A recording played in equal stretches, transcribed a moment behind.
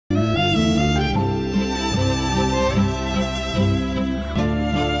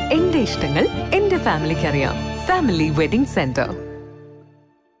ഇഷ്ടങ്ങൾ എന്റെ ഫാമിലിക്ക് അറിയാം. Family wedding centre.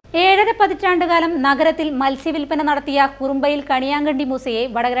 7.5 പതിറ്റാണ്ടുകാലം നഗരത്തിൽ മത്സ്യവില്പന നടത്തിയ കുറുമ്പയിൽ Kaniyankandi മൂസയെ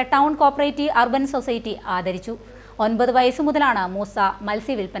Vadakara town cooperative urban society ആദരിച്ചു. 9 വയസ്സ് മുതലാണ് മൂസ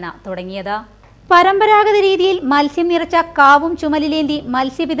മത്സ്യവില്പന തുടങ്ങിയത്. പരമ്പരാഗത രീതിയിൽ മത്സ്യം നിറച്ച കാവും ചുമലിലേന്തി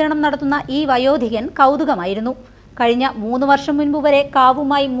മത്സ്യവിതരണം നടത്തുന്ന ഈ വയോധികൻ കൗതുകമായിരുന്നു. കഴിഞ്ഞ 3 വർഷം മുൻപ് വരെ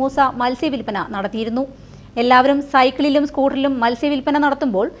കാവുമായി മൂസ മത്സ്യവില്പന നടത്തിയിരുന്നു. എല്ലാവരും സൈക്കിളിലും സ്കൂട്ടറിലും മത്സ്യവില്പന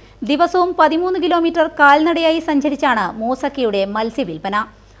നടത്തുമ്പോൾ ദിവസവും 13 കിലോമീറ്റർ കാൽനടയായി സഞ്ചരിച്ചാണ് മൂസക്കയുടെ മത്സ്യവില്പന.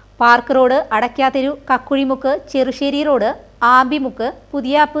 Park road, അടയ്ക്കാതെരു, കക്കുഴിമുക്ക്, Cherusseri road, ആബിമുക്ക്,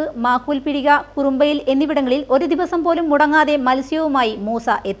 Puthiyappa, മാക്കൂൽപിടിക, കുറുമ്പയിൽ എന്നിവിടങ്ങളിൽ ഒരു ദിവസം പോലും മുടങ്ങാതെ മത്സ്യവുമായി മൂസ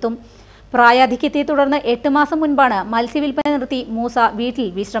എത്തും. പ്രായാധിക്യത്തെ തുടർന്ന് 8 മാസം മുൻപാണ് മത്സ്യവില്പന നിർത്തി മൂസ വീട്ടിൽ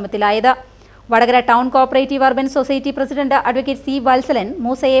വിശ്രമത്തിലായത്. Vadakara town cooperative urban society president advocate C Valsalan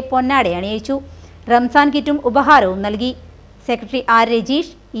മൂസയെ പൊന്നാട അണിയിച്ചു. റംസാൻ കിറ്റും ഉപഹാരവും നൽകി. Secretary R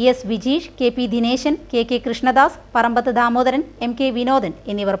Rajeesh, S Vijeesh, K P Dineshan, K Krishnadas, പറമ്പത്ത് ദാമോദരൻ, എം കെ വിനോദൻ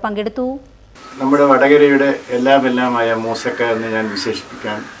എന്നിവർ പങ്കെടുത്തു. നമ്മുടെ വടകരയുടെ എല്ലാമായ മൂസക്ക എന്ന് ഞാൻ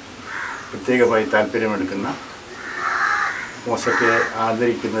വിശേഷിപ്പിക്കാൻ പ്രത്യേകമായി താല്പര്യമെടുക്കുന്ന മൂസക്കയെ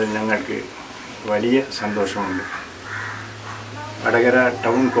ആദരിക്കുന്നതിൽ ഞങ്ങൾക്ക് വലിയ സന്തോഷമുണ്ട്. വടകര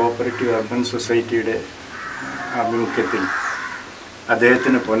ടൗൺ കോപ്പറേറ്റീവ് അർബൻ സൊസൈറ്റിയുടെ ആഭിമുഖ്യത്തിൽ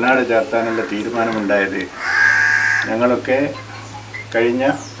അദ്ദേഹത്തിന് പൊന്നാട ചാർത്താനുള്ള തീരുമാനമുണ്ടായത് ഞങ്ങളൊക്കെ കഴിഞ്ഞ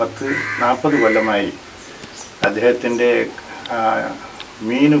 40 കൊല്ലമായി അദ്ദേഹത്തിൻ്റെ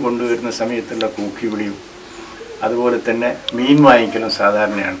മീൻ കൊണ്ടുവരുന്ന സമയത്തുള്ള കൂക്കിവിളിയും അതുപോലെ തന്നെ മീൻ വാങ്ങിക്കലും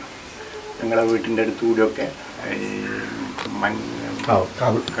സാധാരണയാണ്. ഞങ്ങളുടെ വീട്ടിൻ്റെ അടുത്തുകൂടിയൊക്കെ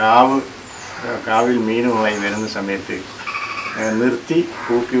കാവിൽ മീനുമായി വരുന്ന സമയത്ത് നിർത്തി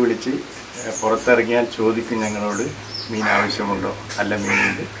കൂക്കി വിളിച്ച് പുറത്തിറങ്ങിയാൽ ചോദിക്കും ഞങ്ങളോട് മീൻ ആവശ്യമുണ്ടോ, നല്ല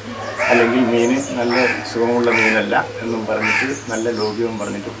മീനുണ്ട്, അല്ലെങ്കിൽ മീൻ നല്ല സുഖമുള്ള മീനല്ല എന്നും പറഞ്ഞിട്ട് നല്ല ലോക്യവും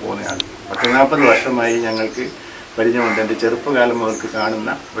പറഞ്ഞിട്ട് പോകുന്നതാണ്. 40 വർഷമായി ഞങ്ങൾക്ക് പരിചയമുണ്ട്. എൻ്റെ ചെറുപ്പകാലം മുതൽക്ക്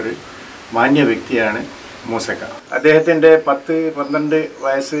കാണുന്ന ഒരു മാന്യ വ്യക്തിയാണ് മൂസക്ക. അദ്ദേഹത്തിൻ്റെ 10-12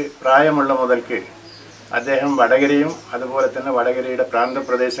 വയസ്സ് പ്രായമുള്ള മുതൽക്ക് അദ്ദേഹം വടകരയും അതുപോലെ തന്നെ വടകരയുടെ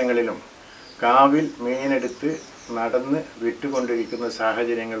പ്രാന്തപ്രദേശങ്ങളിലും കാവിൽ മീനെടുത്ത് നടന്ന് വിറ്റുകൊണ്ടിരിക്കുന്ന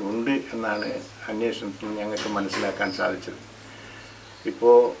സാഹചര്യങ്ങൾ ഉണ്ട് എന്നാണ് അന്വേഷണത്തിൽ ഞങ്ങൾക്ക് മനസ്സിലാക്കാൻ സാധിച്ചത്.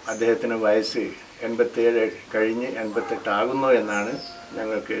 ഇപ്പോൾ അദ്ദേഹത്തിന് വയസ്സ് 87 കഴിഞ്ഞ് 88 ആകുന്നു എന്നാണ്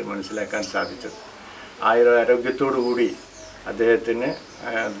ഞങ്ങൾക്ക് മനസ്സിലാക്കാൻ സാധിച്ചത്. ആരോഗ്യത്തോടുകൂടി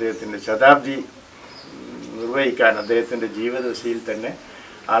അദ്ദേഹത്തിൻ്റെ ശതാബ്ദി നിർവഹിക്കാൻ, അദ്ദേഹത്തിൻ്റെ ജീവിതദശയിൽ തന്നെ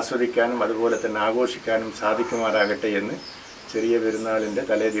ആസ്വദിക്കാനും അതുപോലെ തന്നെ ആഘോഷിക്കാനും സാധിക്കുമാറാകട്ടെ എന്ന് ചെറിയ പെരുന്നാളിൻ്റെ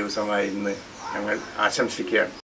തലേ ദിവസമായി ഇന്ന് ഞങ്ങൾ ആശംസിക്കുകയാണ്.